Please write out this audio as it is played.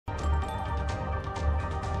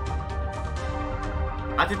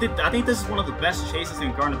I think this is one of the best chases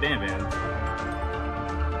in Garten of Banban.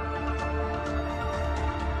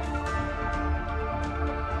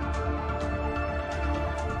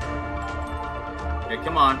 Okay,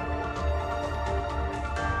 come on.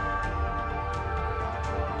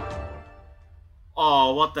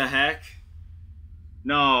 Oh, what the heck?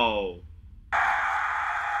 No.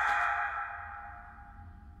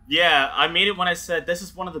 Yeah, I made it when I said this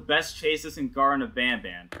is one of the best chases in Garten of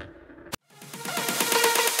Banban.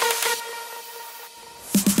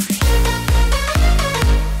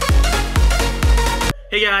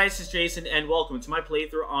 Hey guys, it's Jason, and welcome to my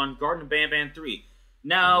playthrough on Garten of Banban 3.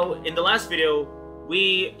 Now, in the last video,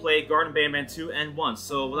 we played Garten of Banban 2 and 1,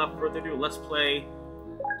 so without further ado, let's play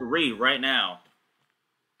 3 right now.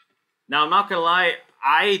 Now, I'm not gonna lie,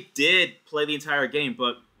 I did play the entire game,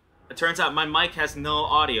 but it turns out my mic has no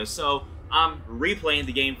audio, so I'm replaying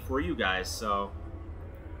the game for you guys, so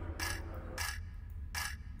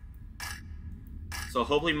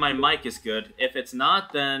hopefully my mic is good. If it's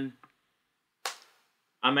not, then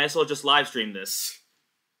I might as well just live stream this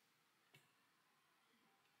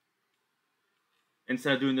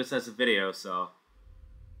instead of doing this as a video, so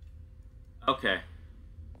okay.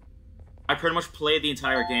 I pretty much played the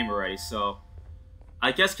entire game already, so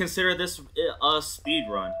I guess consider this a speed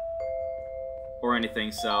run or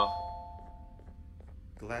anything, so.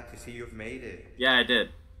 Glad to see you've made it. Yeah, I did.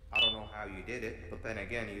 I don't know how you did it, but then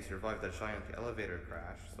again, you survived that giant elevator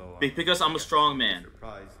crash, so. Because I'm a strong man.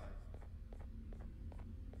 Surprise.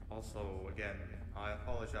 Also, again, I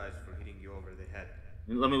apologize for hitting you over the head.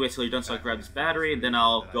 Let me wait till you're done so I grab this battery, and then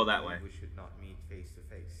I'll go that way. We should not meet face to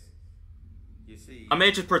face. You see, I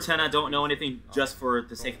may just pretend I don't know anything just for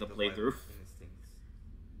the sake of the playthrough.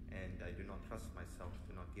 And I do not trust myself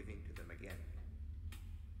to not give in to them again.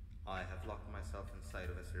 I have locked myself inside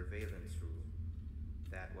of a surveillance room.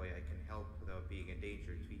 That way I can help without being a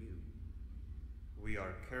danger to you. We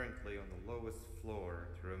are currently on the lowest floor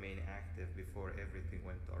to remain active before everything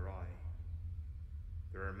went awry.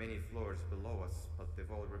 There are many floors below us, but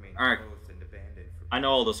they've all remained closed and abandoned for I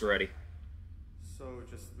know all this already. So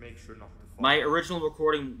just make sure not to fall. My original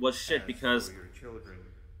recording was shit because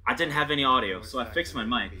I didn't have any audio, so I fixed my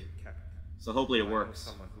mic. So hopefully it works.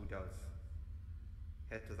 Someone who does.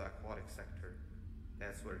 Head to the aquatic sector.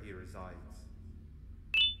 That's where he resides.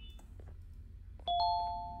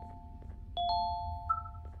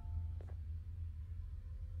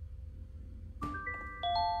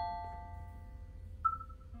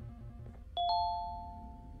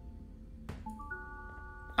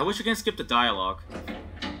 I wish I can skip the dialogue.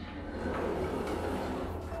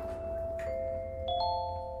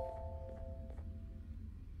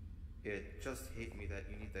 It just hit me that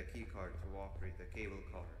you need the key card to operate the cable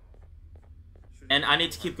car. And I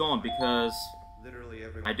need to keep going because literally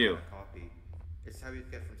everyone I do. got a copy. It's how you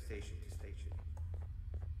get from station to station.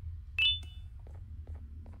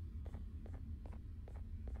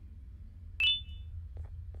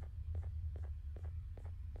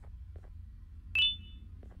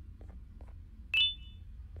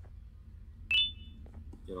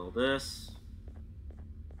 Get all this.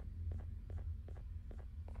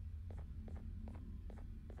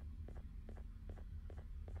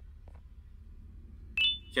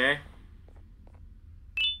 Okay.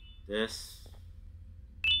 This.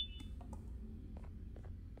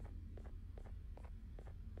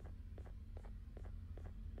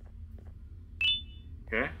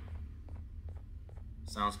 Okay.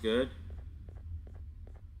 Sounds good.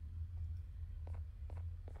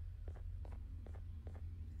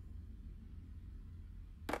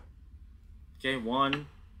 Okay, 1,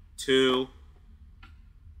 2,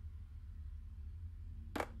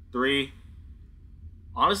 3.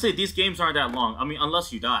 Honestly, these games aren't that long. I mean,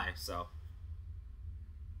 unless you die, so.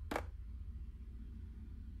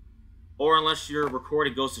 Or unless your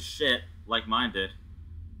recording goes to shit, like mine did.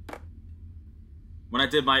 When I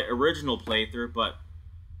did my original playthrough, but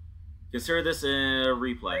consider this a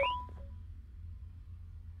replay.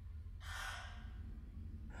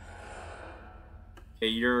 Okay,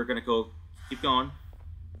 you're gonna go. Keep going.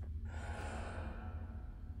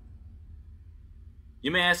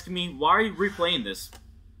 You may ask me, why are you replaying this?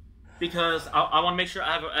 Because I want to make sure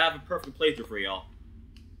I have a perfect playthrough for y'all.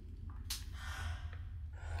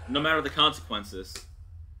 No matter the consequences.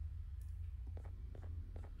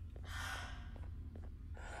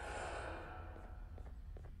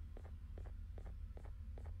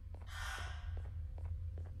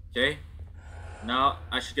 Okay. Now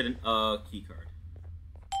I should get a key card.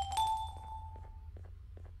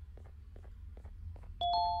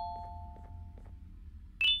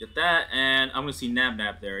 Get that, and I'm gonna see Nab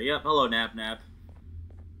Nab there. Yep, hello Nab Nab.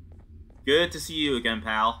 Good to see you again,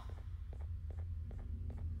 pal.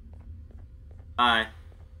 Bye.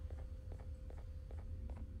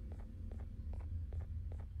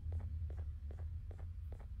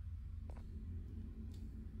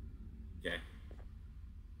 Okay.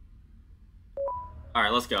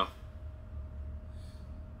 Alright, let's go.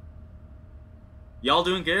 Y'all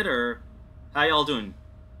doing good, or how y'all doing?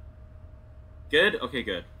 Good? Okay,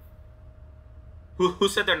 good. Who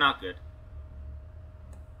said they're not good?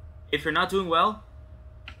 If you're not doing well,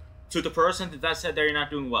 to the person that said that you're not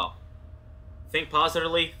doing well, think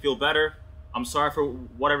positively, feel better. I'm sorry for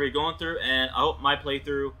whatever you're going through, and I hope my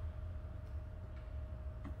playthrough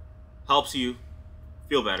helps you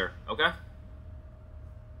feel better, okay?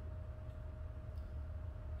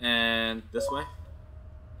 And this way.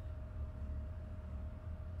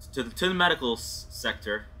 To the medical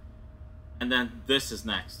sector, and then this is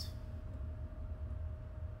next.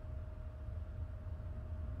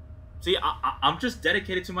 See, I'm just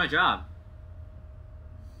dedicated to my job.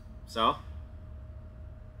 So,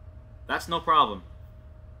 that's no problem.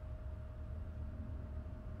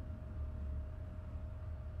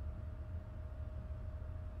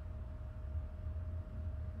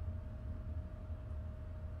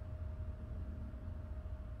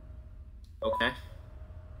 Okay.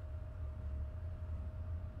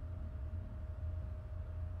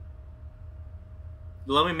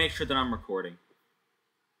 Let me make sure that I'm recording.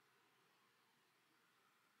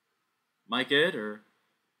 Am I good, or?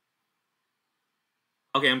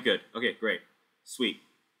 Okay, I'm good. Okay, great. Sweet.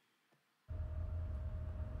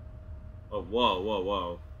 Oh, whoa, whoa,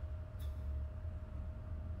 whoa.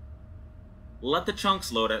 Let the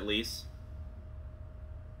chunks load at least.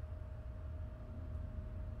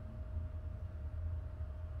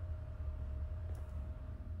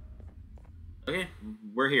 Okay,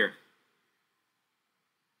 we're here.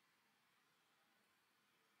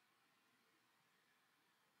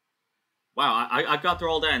 Wow, I got through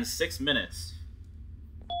all that in 6 minutes.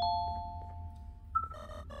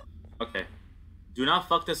 Okay. Do not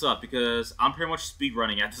fuck this up, because I'm pretty much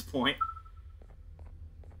speedrunning at this point.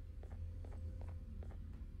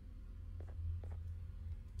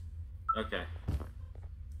 Okay.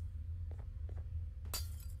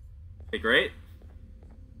 Okay, great.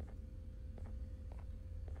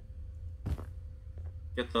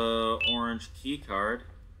 Get the orange key card.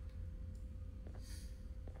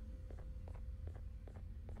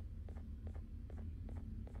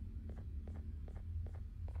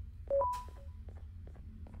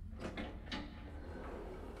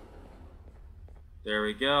 There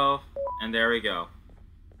we go, and there we go.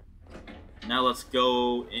 Now let's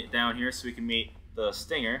go down here so we can meet the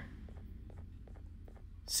Stinger.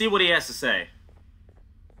 See what he has to say.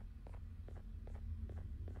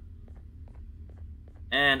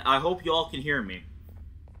 And I hope you all can hear me.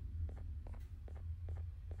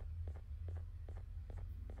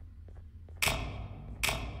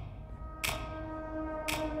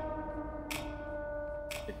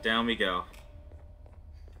 Down we go.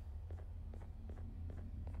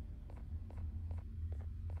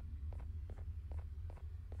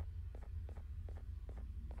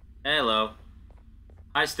 Hello.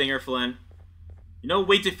 Hi, Stinger Flynn. You know,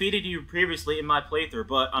 we defeated you previously in my playthrough,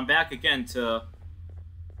 but I'm back again to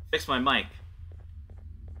fix my mic.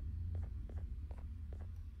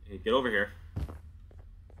 Hey, get over here.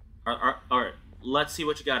 Alright, let's see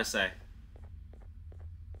what you gotta say.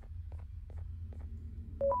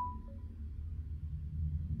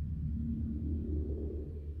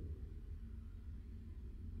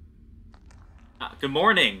 Good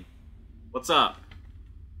morning. What's up?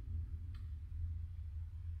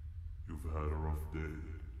 You've had a rough day,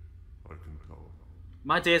 I can tell.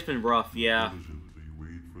 My day's been rough, yeah. Diligently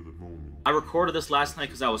wait for the moment. I recorded this last night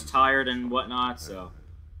because I was tired and whatnot, so.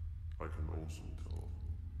 I can also tell.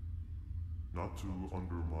 Not to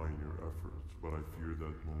undermine your efforts, but I fear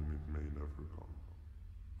that moment may never come.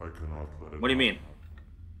 I cannot let it What do you mean? happen.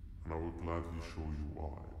 And I will gladly show you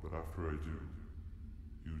why, but after I do,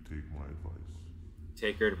 you take my advice.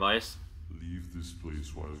 Take your advice? Leave this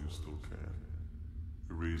place while you still can.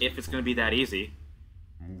 Erase If it's gonna be that easy.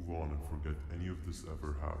 Move on and forget any of this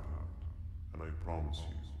ever happened. And I promise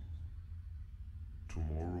you,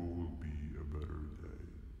 tomorrow will be a better day.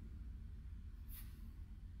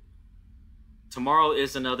 Tomorrow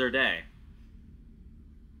is another day.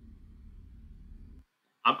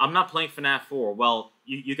 I'm not playing FNAF 4. Well,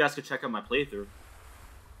 you guys could check out my playthrough.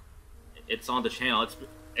 It's on the channel.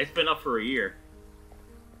 It's been up for a year.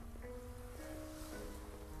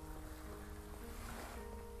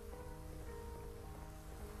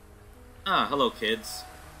 Ah, hello, kids.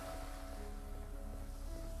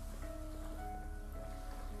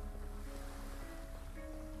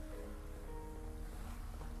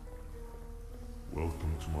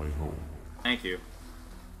 to my home. Thank you.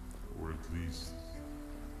 Or at least,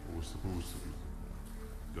 what was supposed to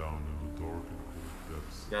be. Down in the dark and cold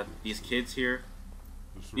depths. Got these kids here.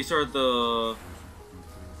 The These are the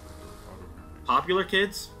popular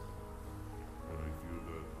kids. And I feel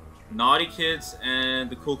that Naughty kids and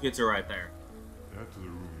the cool kids are right there. Add to the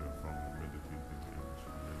room and found a meditating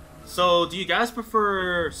image. So, do you guys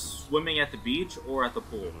prefer swimming at the beach or at the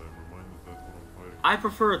pool? And I'm reminded that what I'm fighting I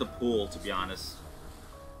prefer the pool, to be honest.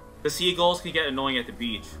 The seagulls can get annoying at the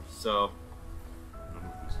beach, so none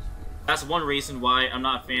of this is real. that's one reason why I'm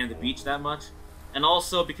not a fan of the beach that much. And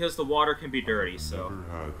also because the water can be dirty, so. Never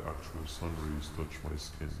had actual sun rays touch my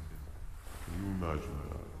skin. Can you imagine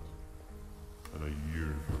that? And I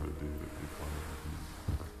yearn for the day that they finally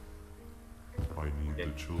do. I need Okay.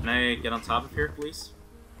 the children. Can I to get on top of achieve here, it. please?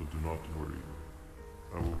 But do not worry.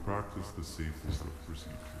 I will practice the safest of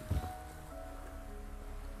procedures.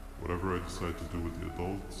 Whatever I decide to do with the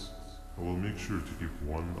adults, I will make sure to keep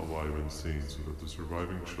one alive and sane so that the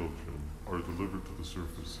surviving children are delivered to the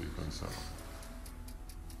surface safe and sound.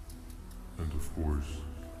 And of course,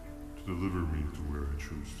 to deliver me to where I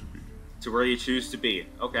choose to be. To where you choose to be.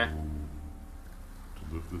 Okay.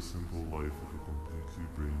 To live the simple life of a completely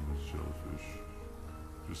brainless shellfish,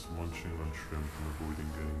 just munching on shrimp and avoiding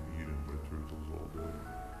getting eaten by turtles all day.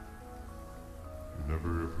 You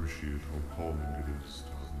never appreciate how calming it is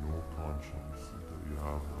to have no conscience until you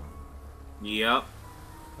have one. Yep.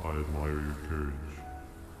 I admire your courage,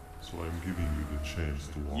 so I am giving you the chance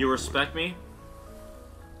to walk You away. respect me?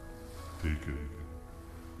 Take it.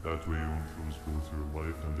 That way you won't lose both your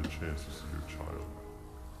life and the chance to see your child.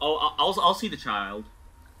 Oh, I'll see the child.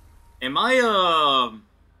 Am I a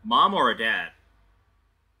mom or a dad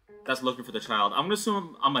that's looking for the child? I'm gonna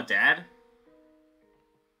assume I'm a dad.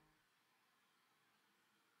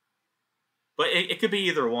 But it could be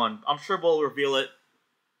either one. I'm sure we'll reveal it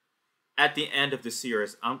at the end of the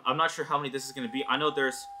series. I'm not sure how many this is going to be. I know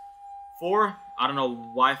there's 4. I don't know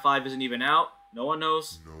why 5 isn't even out. No one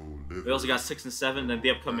knows. No liver. We also got 6 and 7, and then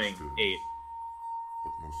the upcoming 8.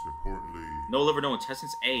 But most importantly, No liver, no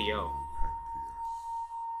intestines. Hey, yo. no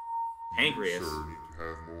pancreas. Pancreas. Sir, need to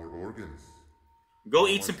have more organs. Go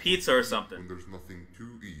eat some pizza or something. When there's nothing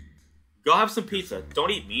to eat. Go have some pizza.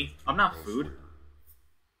 Don't eat me. I'm not food.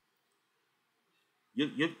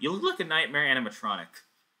 You look like a nightmare animatronic.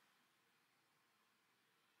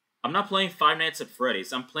 I'm not playing Five Nights at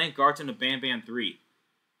Freddy's. I'm playing Garten of Banban 3.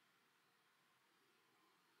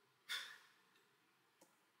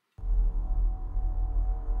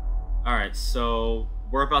 Alright, so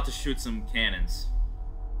we're about to shoot some cannons.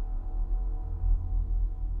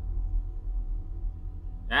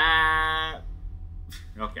 Ah,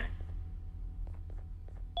 okay.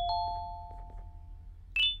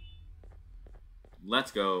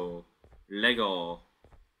 Let's go. Lego.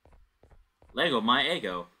 Lego, my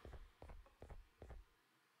ego.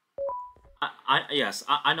 Yes,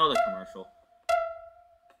 I know the commercial.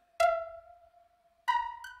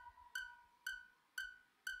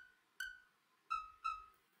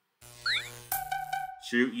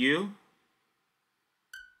 Shoot you.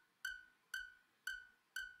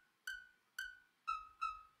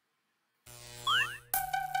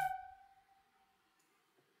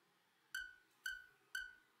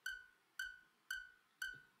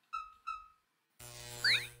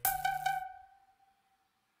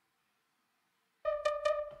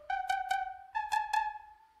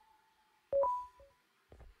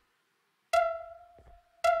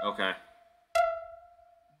 Okay.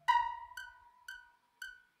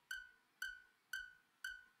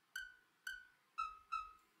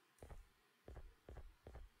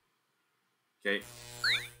 Okay.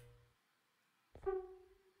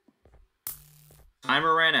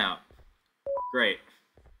 Timer ran out. Great.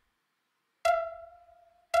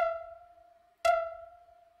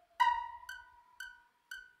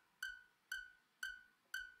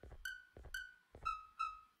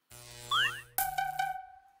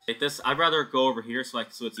 Take this. I'd rather go over here so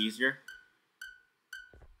it's easier.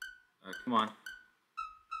 Come on.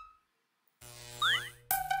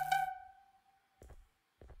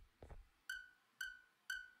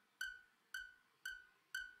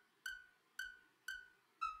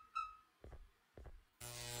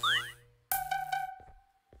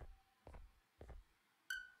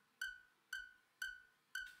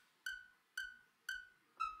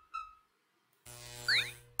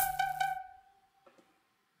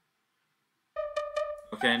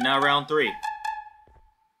 Okay, now round 3.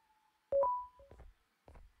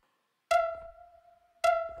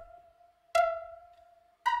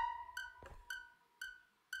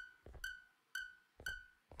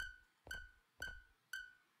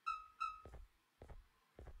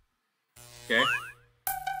 Okay.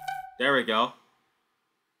 There we go.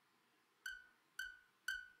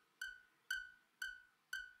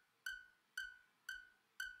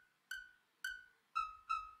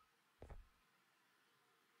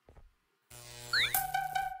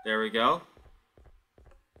 There we go.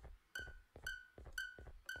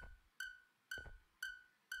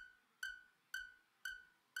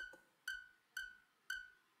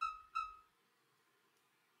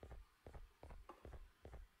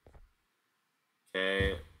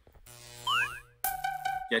 Okay.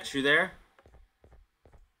 Get you there.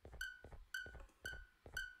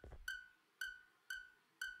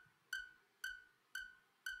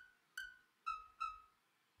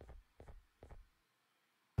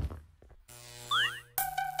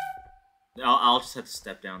 I'll just have to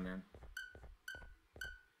step down then.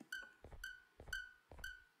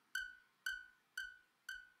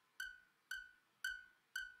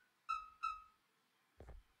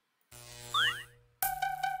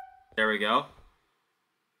 There we go.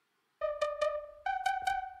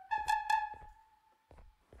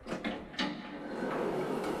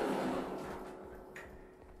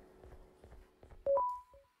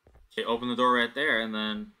 Okay, open the door right there, and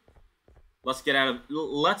then let's get out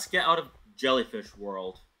of Jellyfish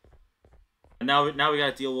World. And now we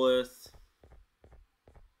gotta deal with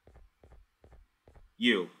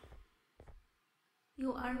you.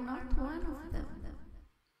 You are not one of them.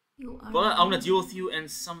 You are. But I'm gonna deal with you in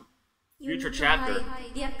some future chapter.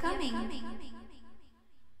 They are coming.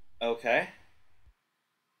 Okay.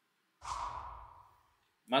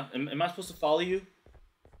 Am I supposed to follow you?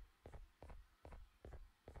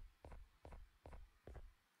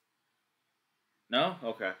 No?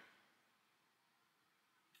 Okay.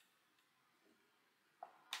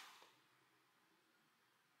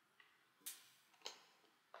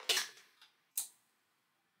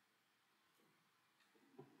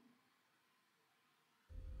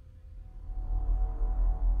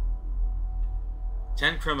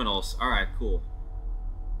 Ten criminals. Alright, cool.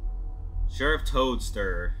 Sheriff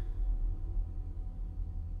Toadster.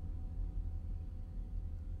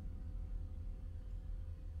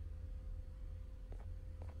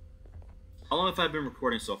 How long have I been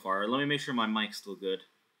recording so far? Let me make sure my mic's still good.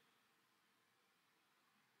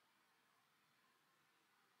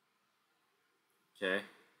 Okay.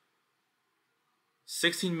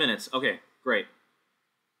 16 minutes. Okay, great.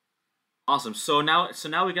 Awesome. So now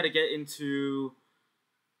we got to get into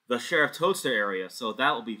the Sheriff Toadster area. So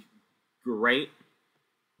that will be great.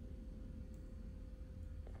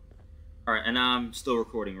 All right, and I'm still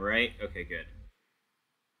recording, right? Okay, good.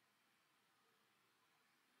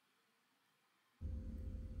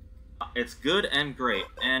 It's good and great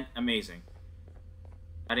and amazing.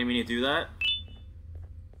 I didn't mean to do that.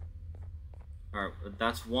 Alright,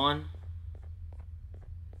 that's 1,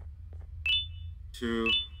 2,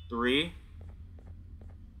 3.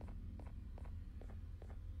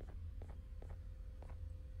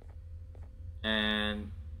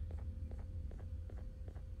 And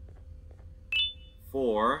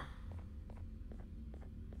 4.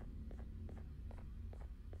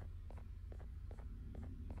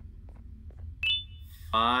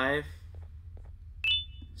 5,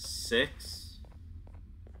 6,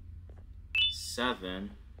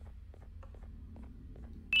 7,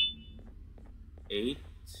 8,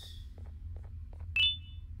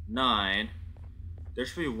 9. There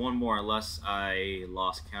should be one more unless I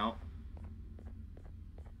lost count.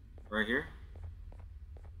 Right here.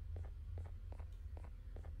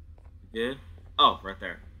 Did? Oh, right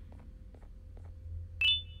there.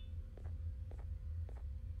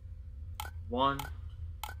 1.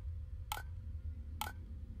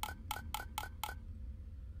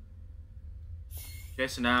 Okay,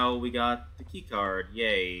 so now we got the key card.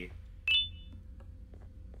 Yay.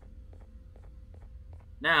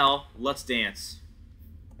 Now, let's dance.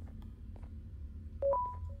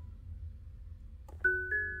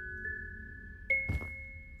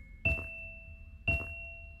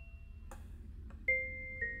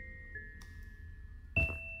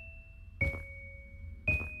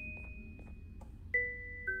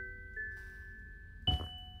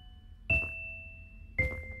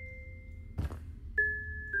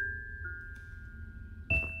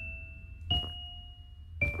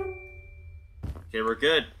 Okay, we're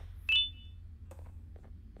good.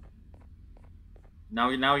 Now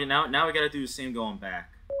we gotta do the same going back.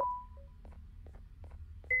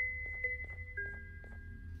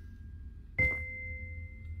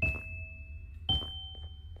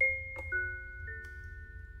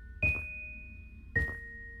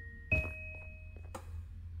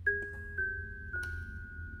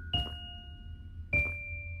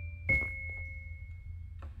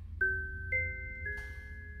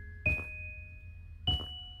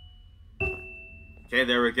 Okay,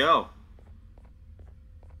 there we go.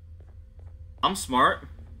 I'm smart.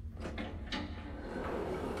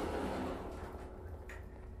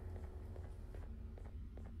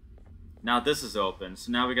 Now this is open, so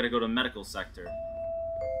now we gotta go to medical sector.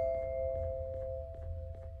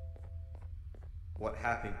 What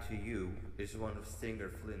happened to you is one of Stinger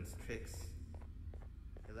Flynn's tricks.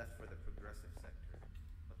 He left for the progressive sector,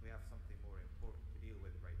 but we have something more important to deal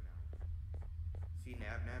with right now. See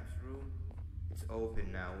Nabnab's room? It's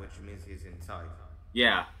open now, which means he's inside.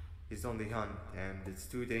 Yeah. He's on the hunt, and it's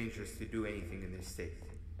too dangerous to do anything in this state.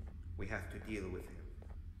 We have to deal with him.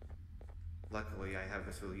 Luckily, I have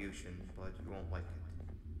a solution, but you won't like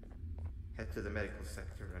it. Head to the medical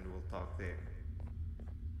sector and we'll talk there.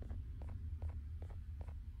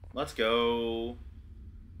 Let's go.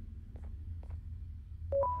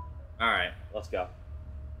 Alright, let's go.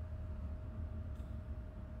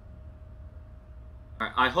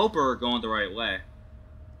 Alright, I hope we're going the right way.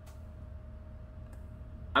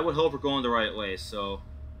 I would hope we're going the right way, so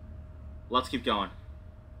let's keep going.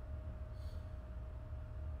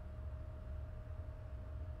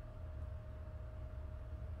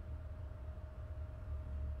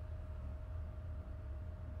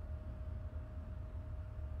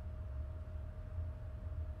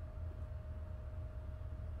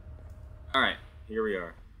 Alright, here we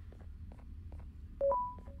are.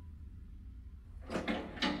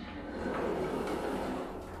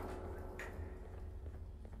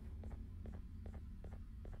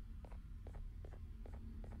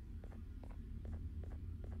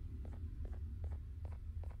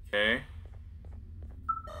 Okay.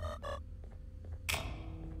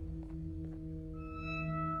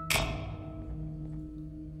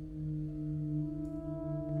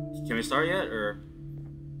 Can we start yet, or?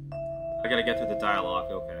 I gotta get through the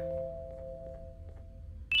dialogue, okay.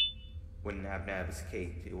 When Nabnab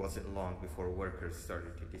escaped, it wasn't long before workers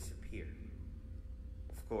started to disappear.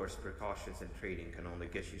 Of course, precautions and trading can only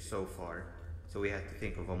get you so far, so we had to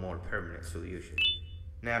think of a more permanent solution.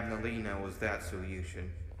 Nabnalina was that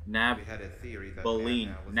solution. We had a theory that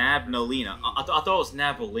Nabnalina. I thought it was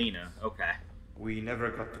Nabolina. Okay. We never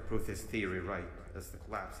got to prove this theory right, as the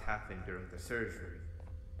collapse happened during the surgery.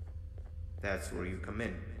 That's where you come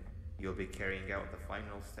in. You'll be carrying out the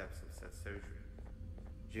final steps of said surgery.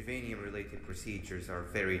 Juvanium-related procedures are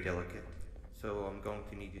very delicate, so I'm going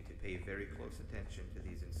to need you to pay very close attention to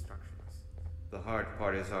these instructions. The hard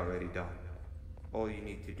part is already done. All you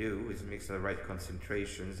need to do is mix the right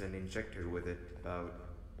concentrations and inject her with it about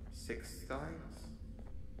 6 times.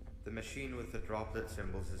 The machine with the droplet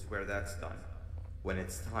symbols is where that's done. When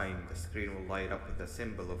it's time, the screen will light up with the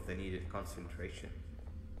symbol of the needed concentration.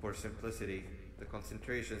 For simplicity, the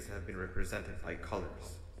concentrations have been represented by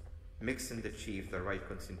colors. Mix and achieve the right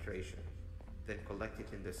concentration, then collect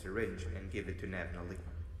it in the syringe and give it to Nabnali.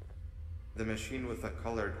 The machine with the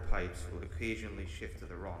colored pipes will occasionally shift to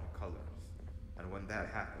the wrong colors, and when that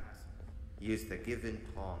happens, use the given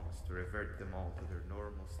tongs to revert them all to their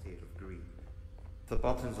normal state of green. The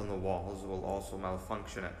buttons on the walls will also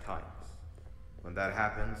malfunction at times. When that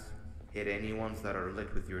happens, hit any ones that are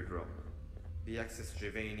lit with your drone. The excess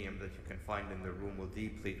Juvanium that you can find in the room will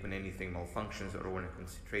deplete when anything malfunctions or when a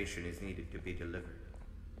concentration is needed to be delivered.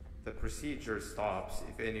 The procedure stops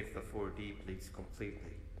if any of the 4 depletes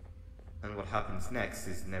completely. And what happens next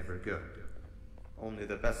is never good. Only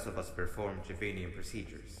the best of us perform Juvanium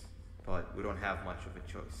procedures, but we don't have much of a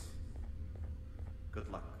choice. Good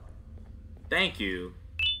luck. Thank you.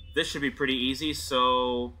 This should be pretty easy,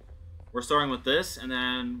 so we're starting with this, and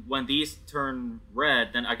then when these turn red,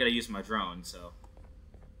 then I gotta use my drone, so.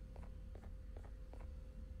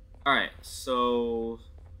 Alright, so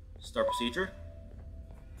start procedure.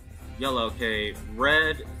 Yellow, okay.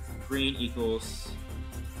 Red, green equals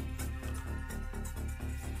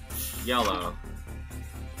yellow.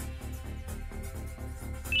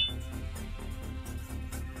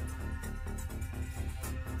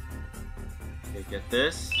 Okay, get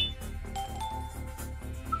this.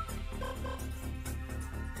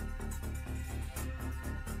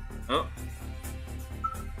 Oh.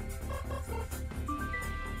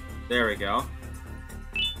 There we go.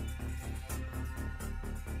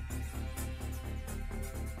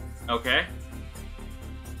 Okay.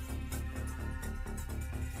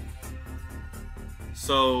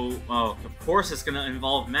 So, oh, of course it's gonna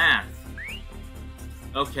involve math.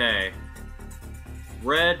 Okay.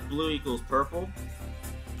 Red, blue equals purple.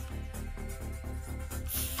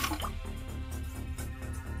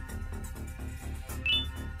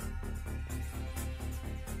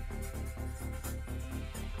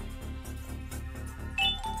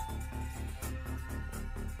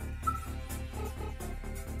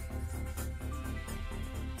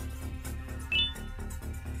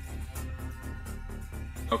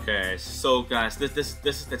 Okay, so guys, this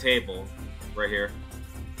is the table right here.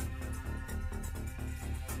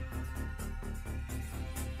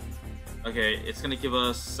 Okay, it's gonna give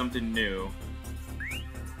us something new.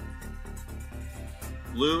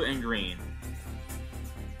 Blue and green.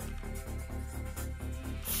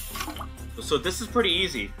 So this is pretty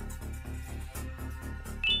easy.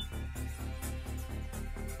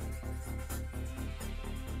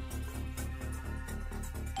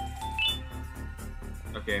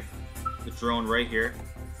 Okay, the drone right here.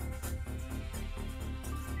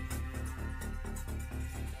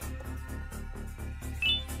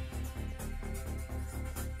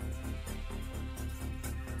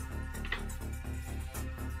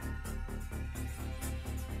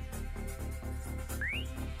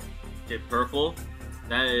 Okay, purple.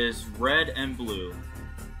 That is red and blue.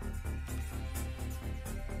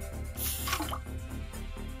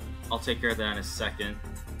 I'll take care of that in a second.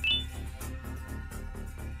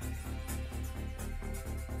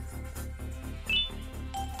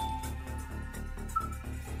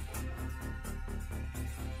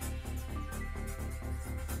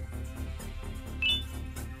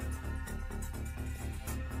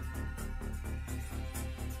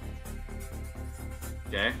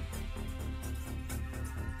 Okay.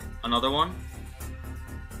 Another one.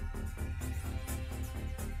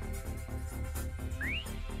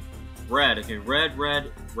 Red. Okay, red,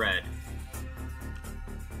 red, red.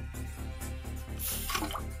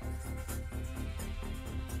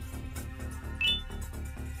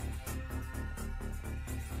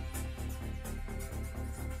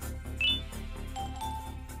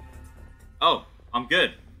 Oh, I'm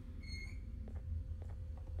good.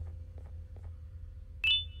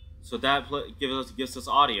 So that gives us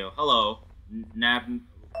audio. Hello,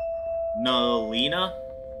 Nalina.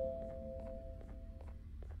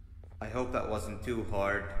 I hope that wasn't too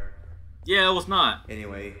hard. Yeah, it was not.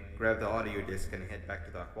 Anyway, grab the audio disc and head back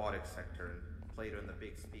to the aquatic sector and play it on the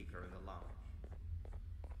big speaker in the lounge.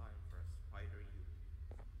 Time for a spider union.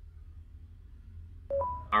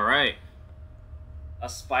 All right, a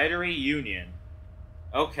spidery union.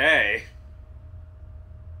 Okay.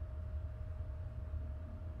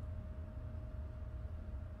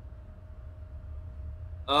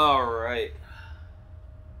 Alright.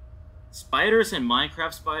 Spiders and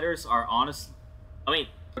Minecraft spiders are honest. I mean,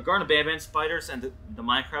 the Garten of Banban spiders and the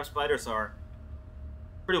Minecraft spiders are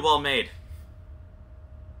pretty well made.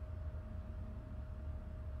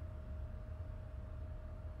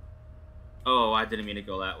 Oh, I didn't mean to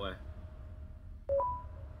go that way.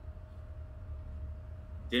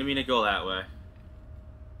 Didn't mean to go that way.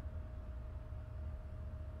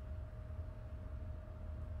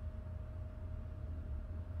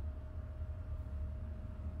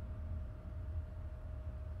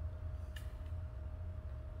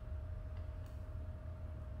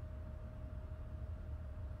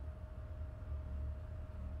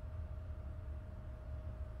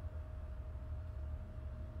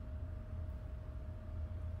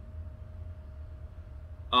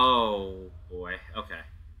 Oh, boy. Okay.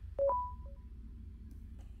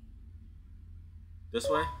 This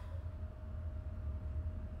way?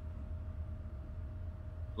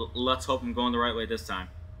 Let's hope I'm going the right way this time.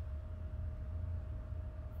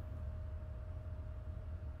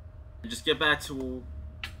 Just get back to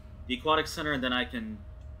the aquatic center and then I can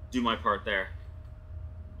do my part there.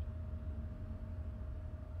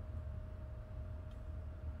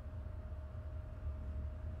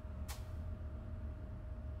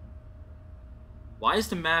 Why is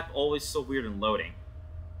the map always so weird and loading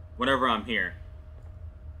whenever I'm here?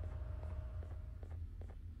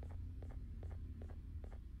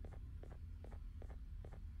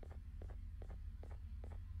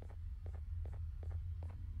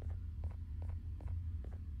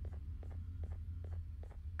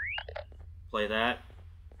 Play that.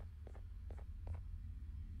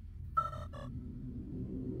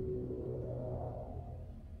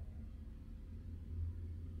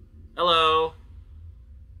 Hello,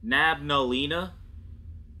 Nalina.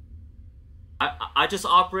 I just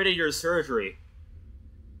operated your surgery.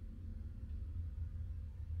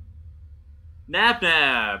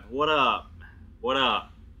 Nab, what up? What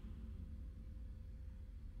up?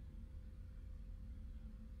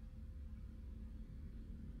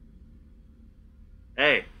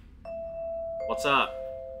 Hey, what's up?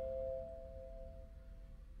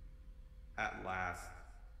 At last,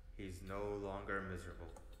 he's no longer miserable.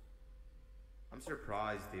 I'm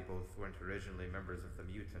surprised they both weren't originally members of the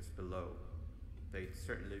mutants below. They'd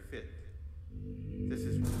certainly fit. This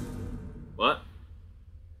is... What?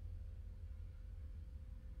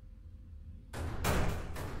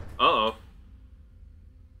 Uh-oh.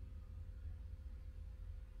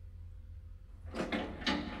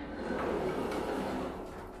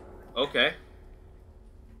 Okay.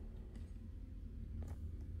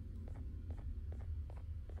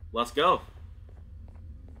 Let's go.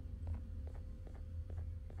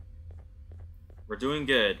 We're doing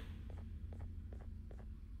good.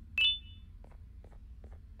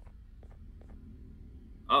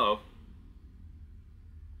 Uh-oh.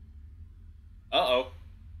 Uh-oh.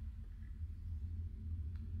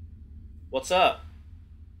 What's up?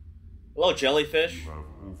 Hello, jellyfish. You have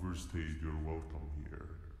overstayed your welcome here.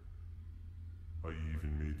 I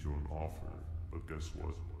even made you an offer, but guess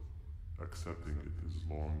what? Accepting it is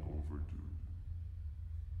long overdue.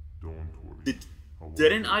 Don't worry.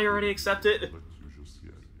 Didn't I already accept it? Let you just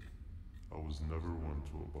yet. I was never one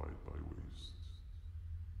to abide by wastes.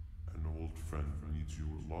 An old friend needs you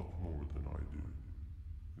a lot more than I do.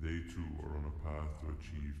 They too are on a path to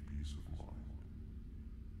achieve peace of mind.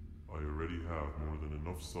 I already have more than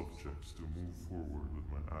enough subjects to move forward with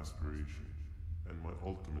my aspiration and my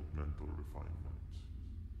ultimate mental refinement.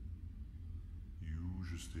 You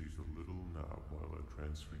just take a little nap while I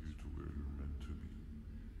transfer you to where you're meant to be.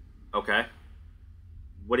 Okay.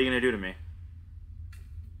 What are you gonna do to me?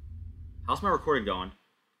 How's my recording going?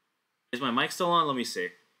 Is my mic still on? Let me see.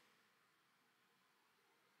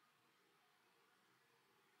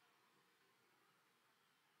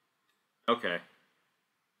 Okay.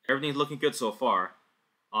 Everything's looking good so far.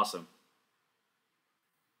 Awesome.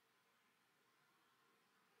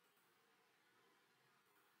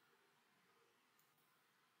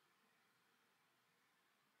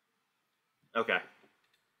 Okay.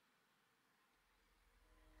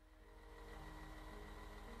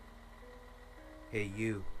 Hey,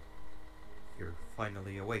 you. You're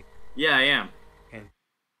finally awake. Yeah, I am. And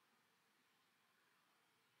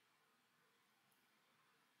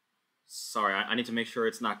Sorry, I need to make sure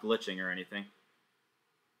it's not glitching or anything.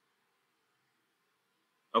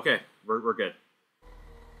 Okay, we're good.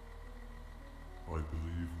 I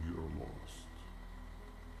believe we are lost.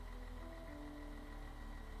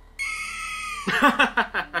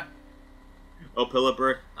 Oh,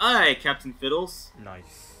 Pillowbird. Aye, Captain Fiddles.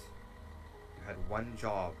 nice. You had one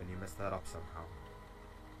job and you messed that up somehow.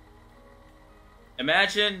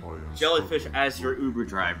 Imagine I am Jellyfish struggling as your with Uber the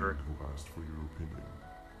driver. man who asked for your opinion.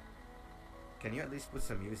 Can you at least put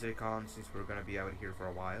some music on since we're gonna be out here for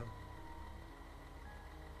a while?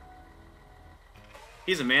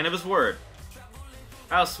 He's a man of his word.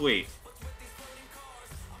 How sweet.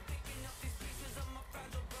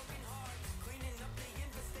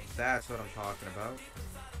 That's what I'm talking about.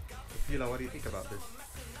 Philo, what do you think about this?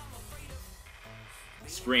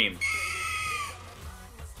 Scream.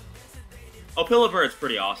 Oh, Pillowbird's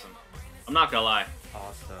pretty awesome. I'm not gonna lie.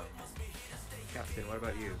 Awesome. Captain, what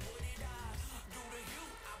about you?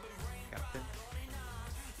 Captain?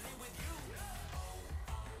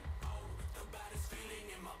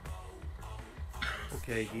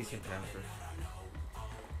 Okay, decent answer.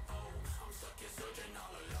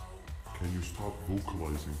 Can you stop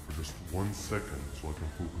vocalizing for just 1 second so I can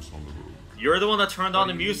focus on the road? You're the one that turned on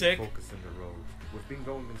the What do you mean music. focus on the road. We've been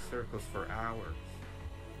going in circles for hours.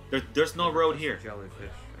 There's no road Mr. here.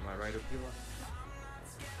 Jellyfish, am I right, Opila?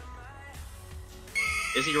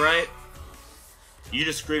 Is he right? You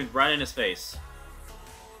just screamed right in his face.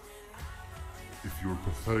 If your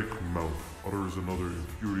pathetic mouth utters another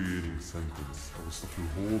infuriating sentence, I will stuff your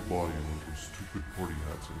whole body in one of those stupid party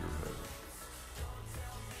hats on your head.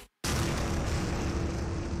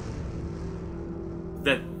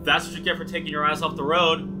 That's what you get for taking your eyes off the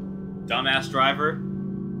road, dumbass driver.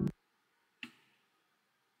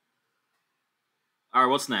 Alright,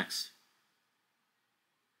 what's next?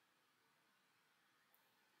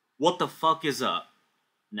 What the fuck is up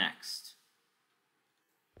next?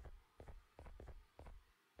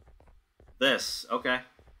 This, okay.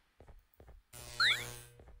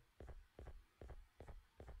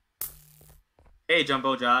 Hey,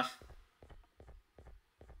 Jumbo Josh.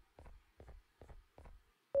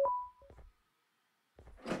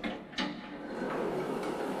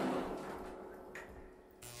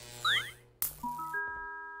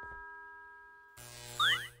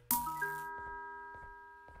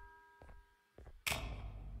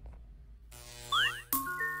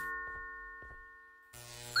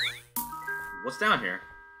 What's down here?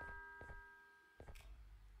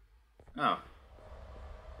 Oh.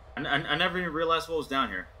 I never even realized what was down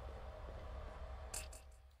here.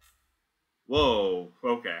 Whoa,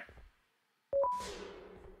 okay.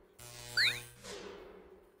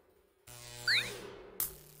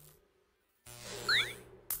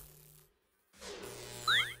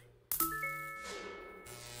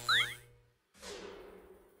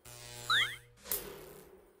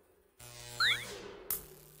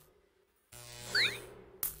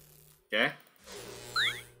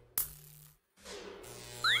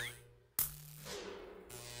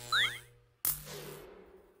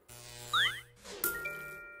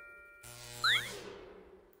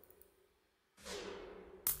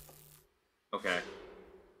 Okay.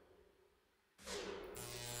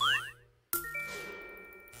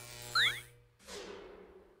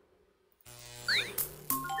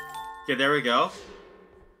 Okay, there we go.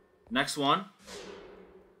 Next one.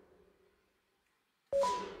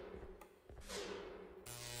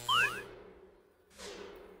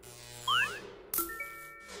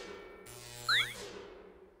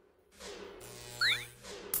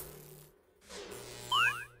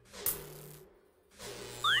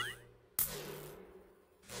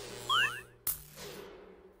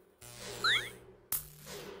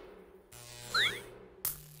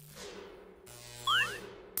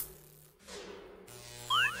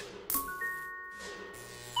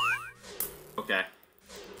 Okay.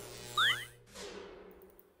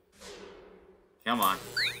 Come on.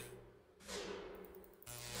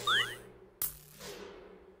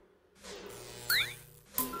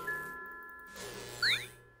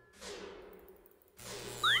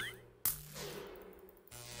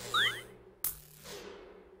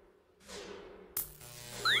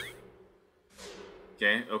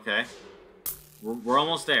 Okay, okay. We're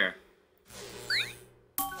almost there.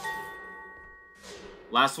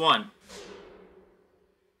 Last one.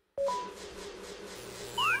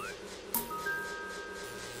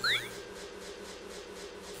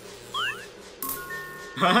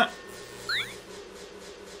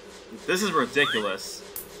 This is ridiculous.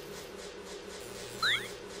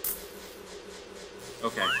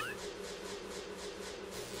 Okay.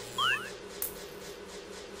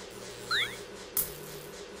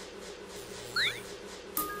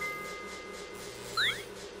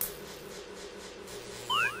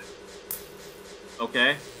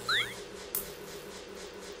 Okay.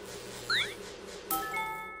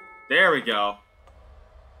 There we go.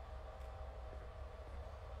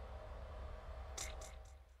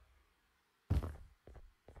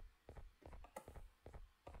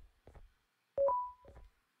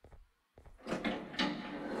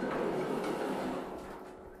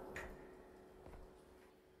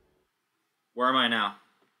 Where am I now?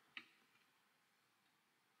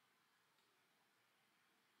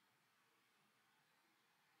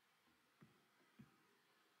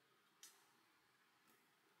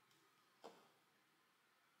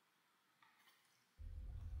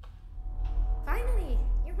 Finally,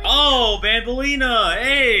 you're ready. Oh, Banbalina!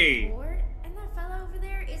 Hey! Bored, and that fella over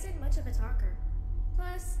there isn't much of a talker.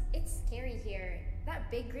 Plus, it's scary here.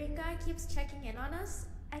 That big green guy keeps checking in on us.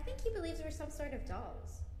 I think he believes we're some sort of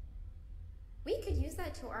dolls. We could use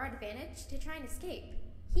that to our advantage to try and escape.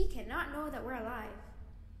 He cannot know that we're alive.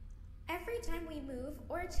 Every time we move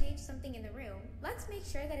or change something in the room, let's make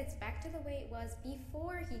sure that it's back to the way it was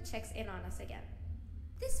before he checks in on us again.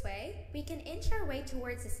 This way, we can inch our way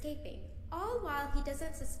towards escaping, all while he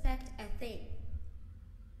doesn't suspect a thing.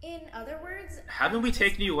 In other words, Haven't we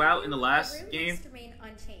taken you out in the last room game? needs to remain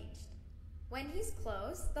unchanged. When he's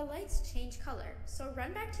close, the lights change color, so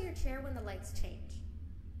run back to your chair when the lights change.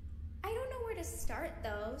 I don't know where to start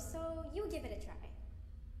though, so you give it a try.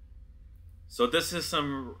 So this is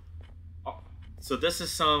some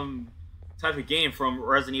type of game from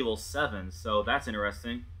Resident Evil 7, so that's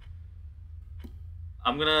interesting.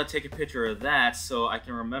 I'm gonna take a picture of that so I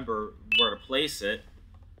can remember where to place it.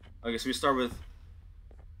 Okay, so we start with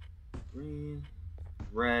green,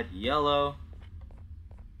 red, yellow.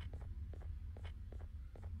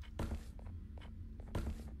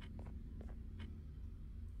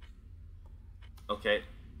 Okay.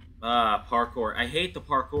 Parkour. I hate the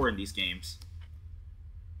parkour in these games.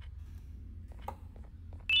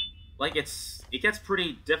 Like, it gets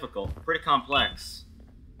pretty difficult, pretty complex.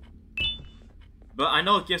 But I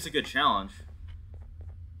know it gives a good challenge.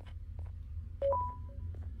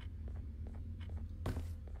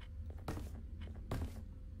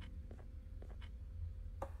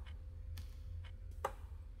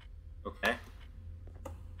 Okay.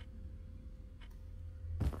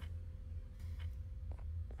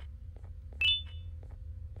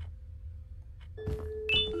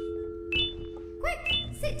 Quick,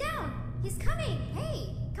 sit down. He's coming.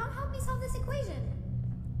 Hey, come help me solve this equation.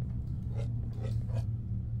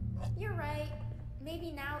 You're right.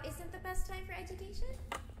 Maybe now isn't the best time for education?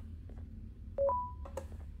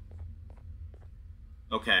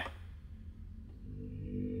 Okay.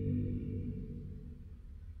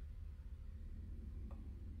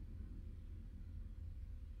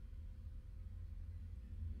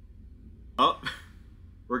 Oh,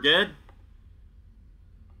 we're good?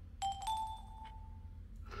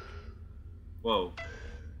 Whoa.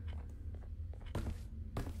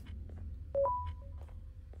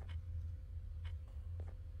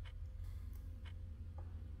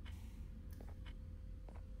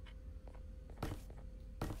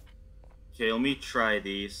 Okay, let me try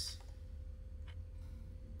these.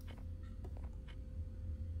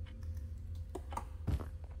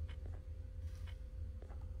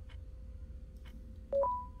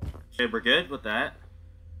 Okay, we're good with that.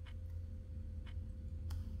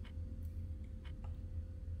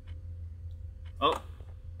 Oh.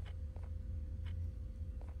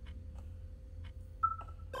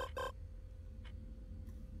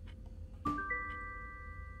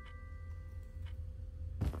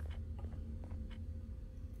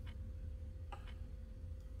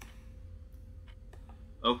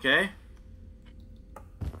 Okay.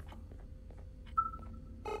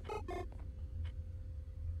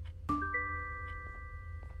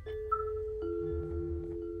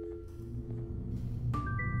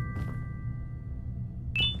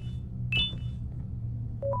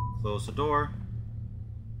 Close the door.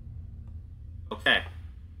 Okay.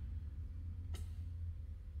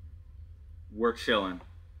 We're chilling.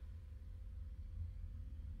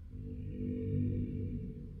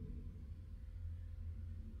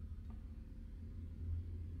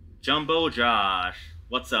 Jumbo Josh,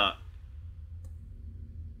 what's up?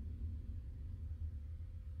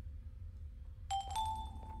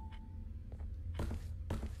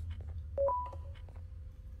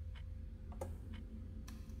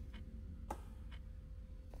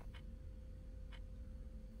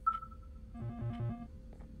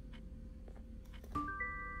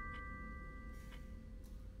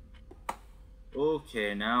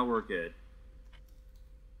 Okay, now we're good.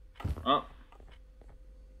 Oh.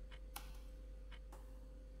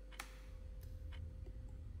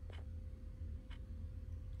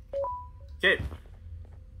 Okay.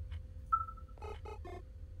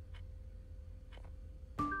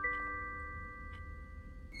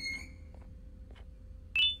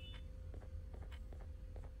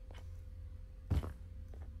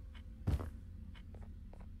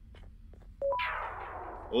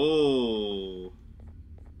 Oh.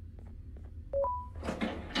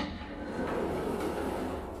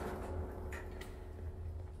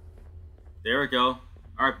 There we go.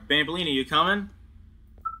 Alright, Bambolini, you coming?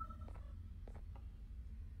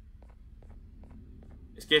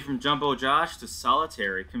 Escape from Jumbo Josh to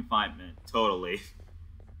solitary confinement. Totally.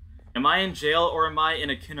 Am I in jail or am I in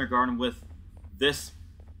a kindergarten with this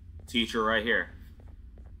teacher right here?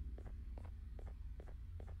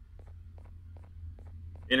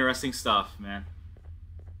 Interesting stuff, man.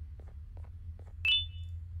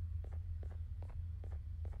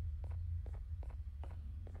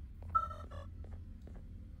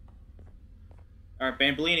 Alright,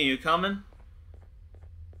 Bambolini, you coming?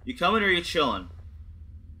 You coming or you chilling?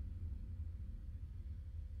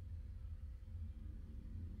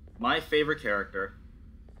 My favorite character.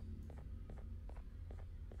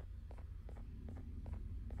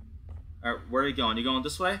 Alright, where are you going? You going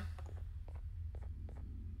this way?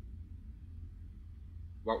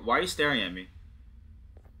 Why are you staring at me?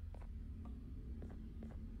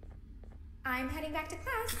 I'm heading back to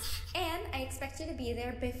class, and I expect you to be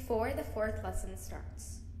there before the 4th lesson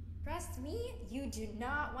starts. Trust me, you do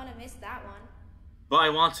not want to miss that one. But I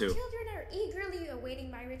want to. Children are eagerly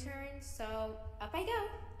awaiting my return, so up I go.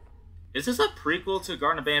 Is this a prequel to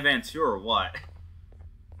Garten of Banban 2 or what?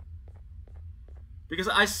 Because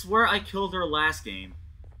I swear I killed her last game.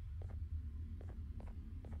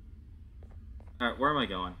 Alright, where am I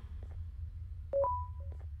going?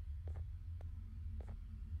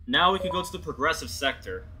 Now we can go to the progressive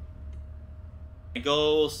sector. And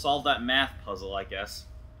go solve that math puzzle, I guess.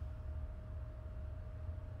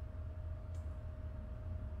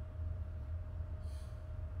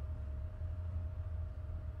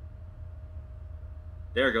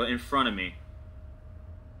 There we go, in front of me.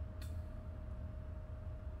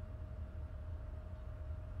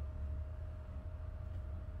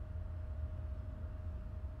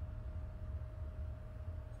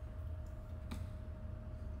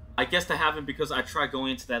 I guess that happened because I tried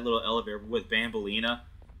going into that little elevator with Bambolina.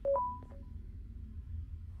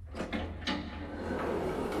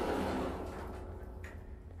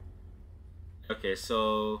 Okay,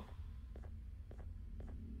 so...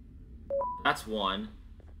 that's 1.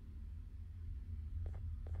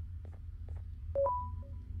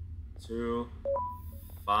 2,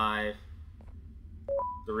 5,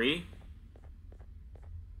 3.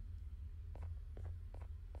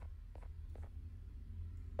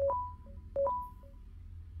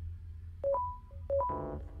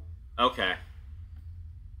 Okay.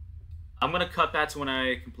 I'm gonna cut that to when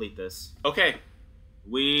I complete this. Okay.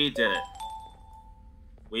 We did it.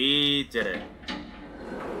 We did it.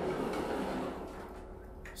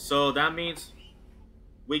 So that means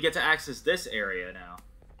we get to access this area now.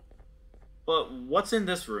 But what's in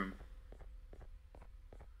this room?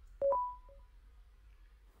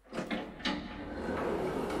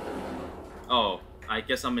 Oh, I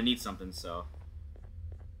guess I'm gonna need something, so.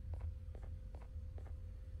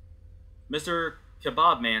 Mr.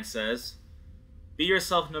 Kebab Man says, be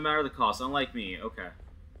yourself no matter the cost, unlike me. Okay.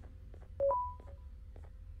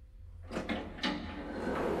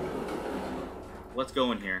 Let's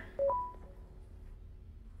go in here.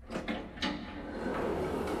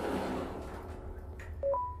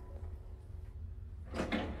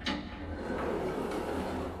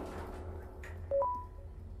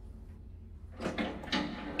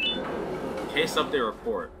 Case update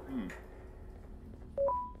report.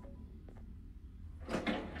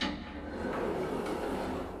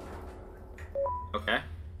 Okay.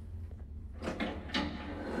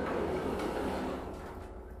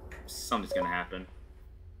 Something's gonna happen.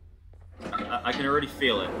 I can already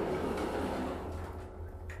feel it.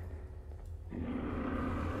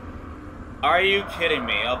 Are you kidding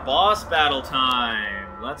me? A boss battle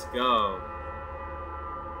time! Let's go.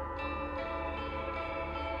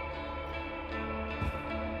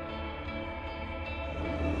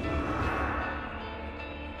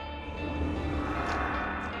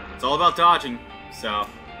 It's all about dodging, so...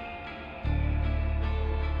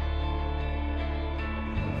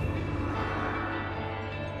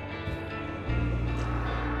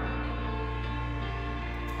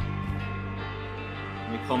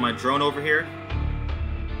 Let me call my drone over here.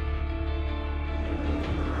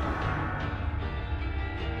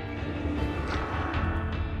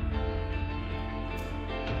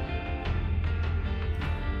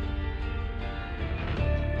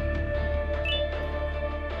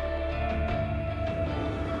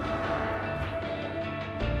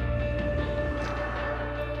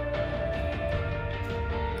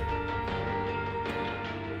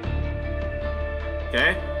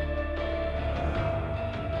 Okay.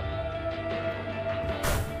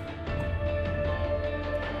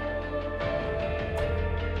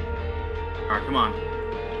 Alright, come on.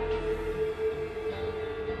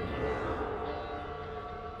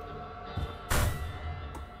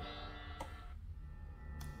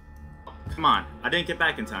 Come on. I didn't get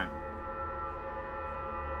back in time.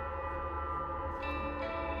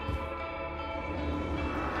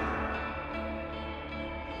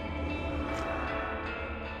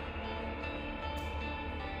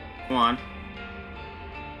 Come on.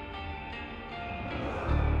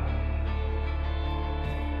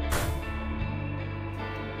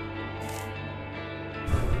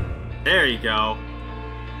 There you go.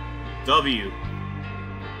 W.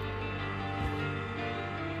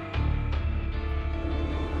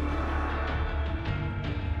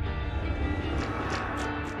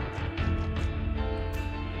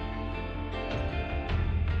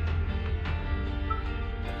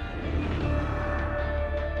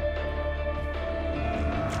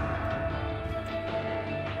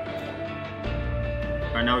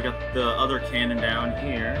 Alright, now we got the other cannon down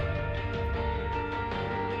here.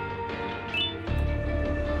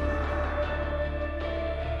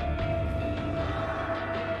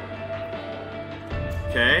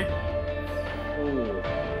 Okay. Ooh.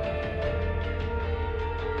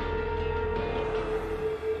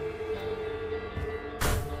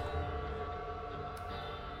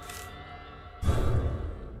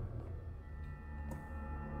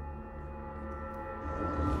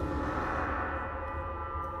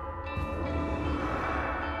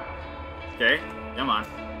 Okay, come on.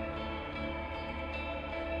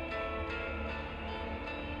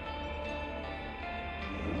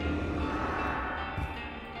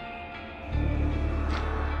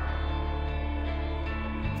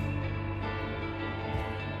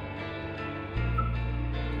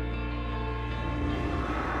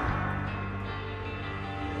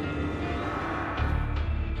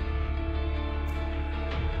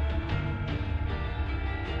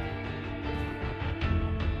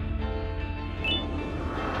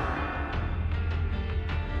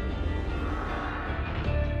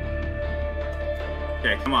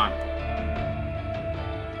 Okay, come on.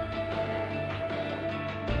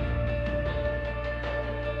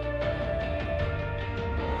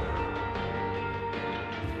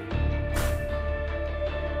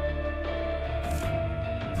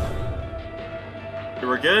 Okay,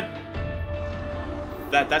 we're good?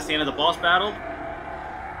 That's the end of the boss battle?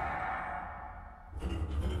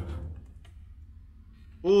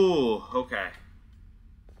 Ooh, okay.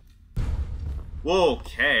 Whoa,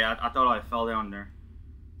 okay, I thought I fell down there.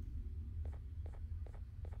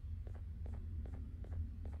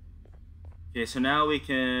 Okay, so now we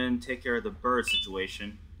can take care of the bird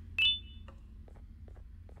situation.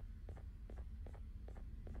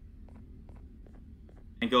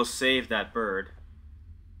 And go save that bird.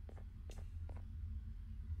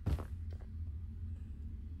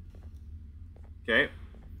 Okay.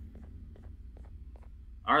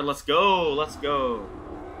 Alright, let's go. Let's go.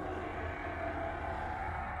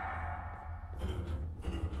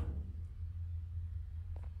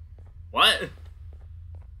 What?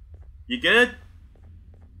 You good?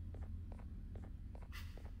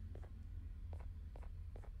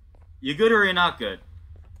 You good or you're not good?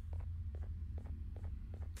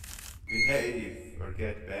 Behave or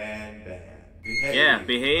get Banban.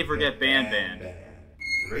 Behave or get Banban.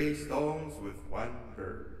 3 stones with 1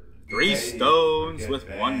 bird. 3 stones with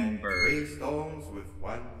 1 bird. 3 stones with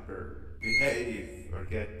 1 bird. Behave or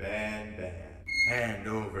get Banban. Hand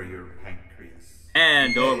over your pancreas.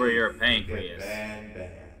 Hand over your pancreas.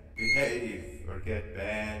 Behave or get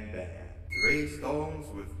Banban. 3 stones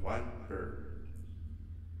with 1 bird.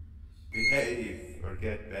 Behave or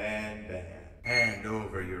get Banban. Hand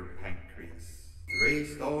over your pancreas. 3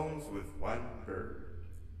 stones with 1 bird.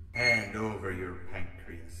 Hand over your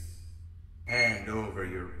pancreas. Hand over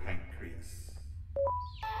your pancreas.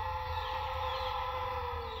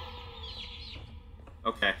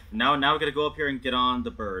 Okay, now we gotta go up here and get on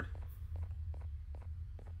the bird.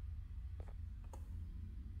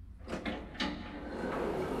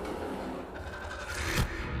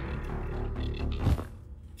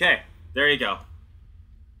 Okay, there you go.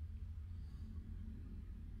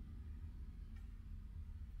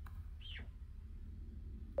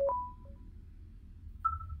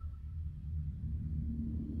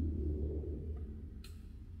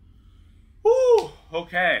 Woo!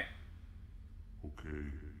 Okay. Okay.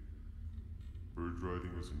 Bird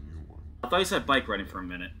riding is a new one. I thought you said bike riding for a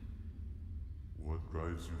minute. What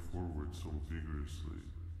drives you forward so vigorously?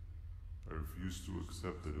 I refuse to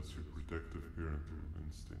accept that it's your protective parental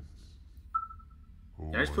instincts.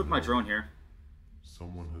 Oh, Did I just put my drone here?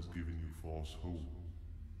 Someone has given you false hope.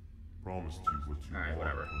 Promised you what you Alright, want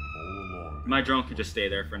whatever. when all along. My drone could just stay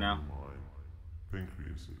there for now.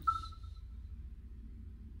 Pancreases.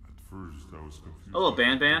 At first, I was confused. Hello,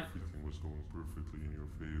 Banban. Everything was going perfectly in your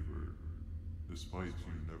favor, despite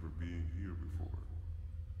you never being here before.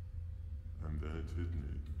 And then it hit me.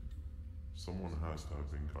 Someone has to have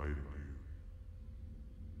been guiding you.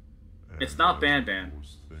 And It's not as Banban.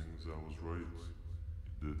 Most things, I was right.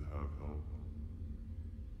 You did have help.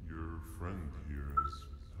 Your friend here has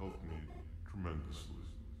helped me tremendously.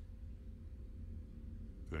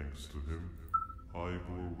 Thanks to him, I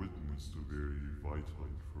bore witness to very vital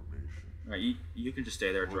information. Alright, you can just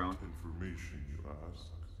stay there, drone. What information, you ask?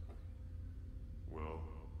 Well,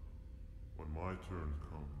 when my turn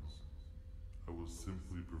comes, I will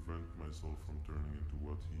simply prevent myself from turning into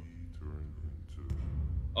what he turned into.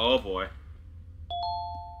 Oh boy.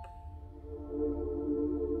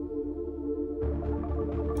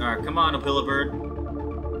 Alright, come on, Apilla Bird.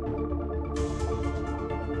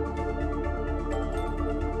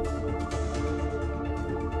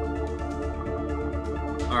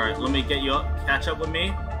 Alright, let me get you up, catch up with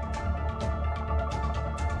me.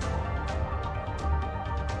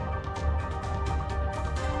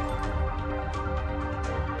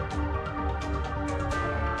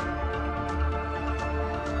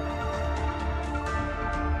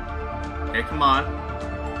 Okay, come on.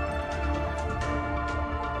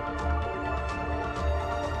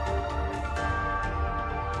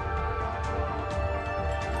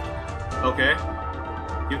 Okay.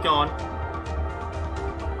 Keep going.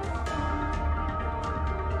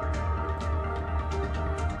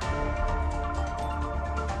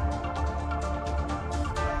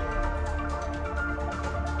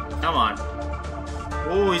 Come on.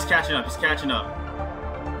 Oh, he's catching up. He's catching up.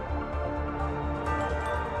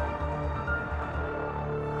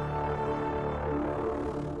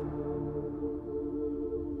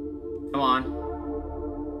 Come on.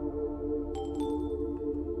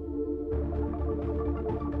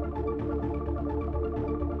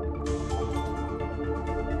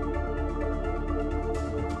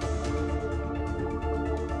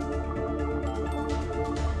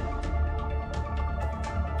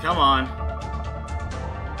 Come on.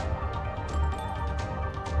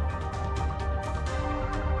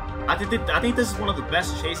 I think this is one of the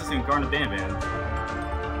best chases in Garten of Banban.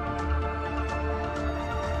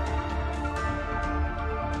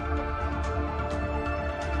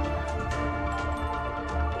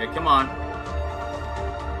 Okay, come on.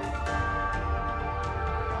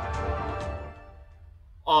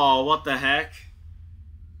 Oh, what the heck?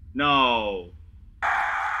 No.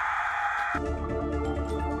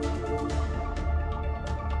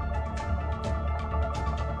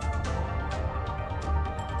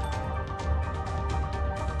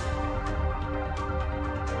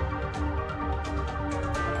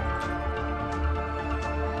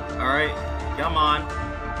 Alright, come on.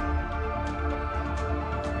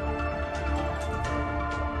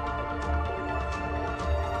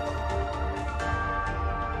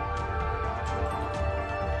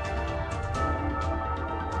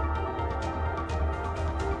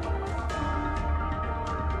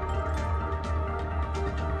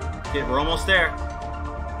 Okay, we're almost there.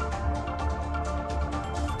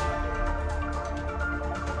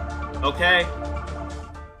 Okay.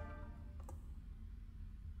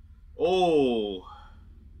 Oh.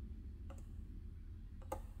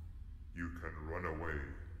 You can run away.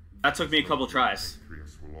 That took me a couple tries.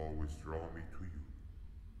 Experience will always draw me to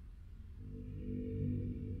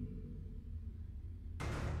you.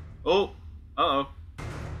 Oh. Uh-oh.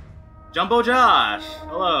 Jumbo Josh!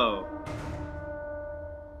 Hello.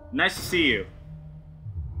 Nice to see you.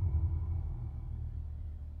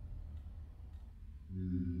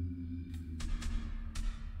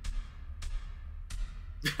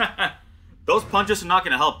 Those punches are not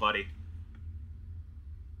going to help, buddy.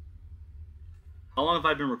 How long have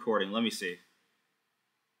I been recording? Let me see.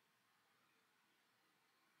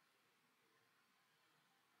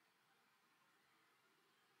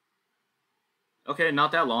 Okay,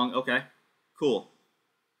 not that long. Okay. Cool.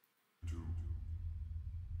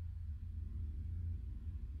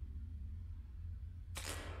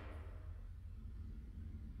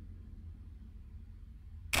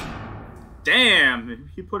 Damn!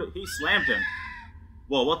 He slammed him.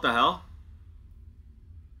 Whoa, what the hell?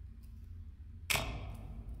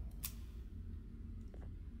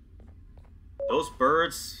 Those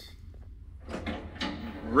birds...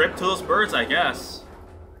 Rip to those birds, I guess.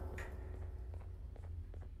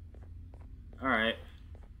 Alright.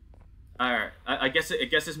 Alright. I guess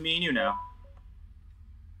it's me and you now.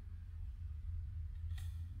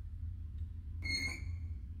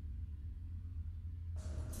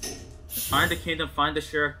 Find the kingdom, find the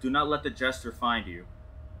sheriff, do not let the jester find you.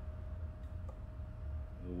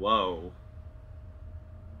 Whoa.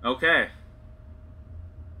 Okay.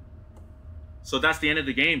 So that's the end of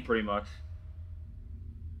the game, pretty much.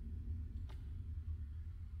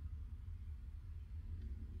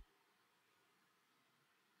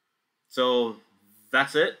 So,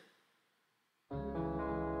 that's it.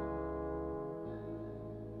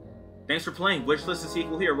 Thanks for playing. Wishlist is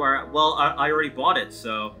equal here. Well, I already bought it,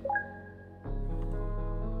 so...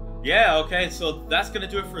 Yeah, okay, so that's gonna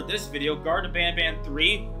do it for this video. Garten of Banban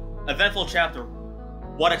 3, eventful chapter.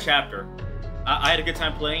 What a chapter. I had a good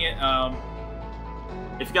time playing it.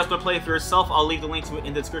 If you guys want to play it for yourself, I'll leave the link to it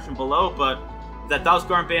in the description below, but that was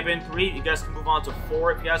Garten of Banban 3. You guys can move on to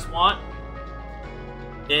 4 if you guys want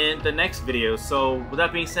in the next video. So, with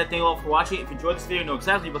that being said, thank you all for watching. If you enjoyed this video, you know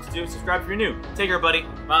exactly what to do. Subscribe if you're new. Take care, buddy.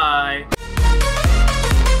 Bye.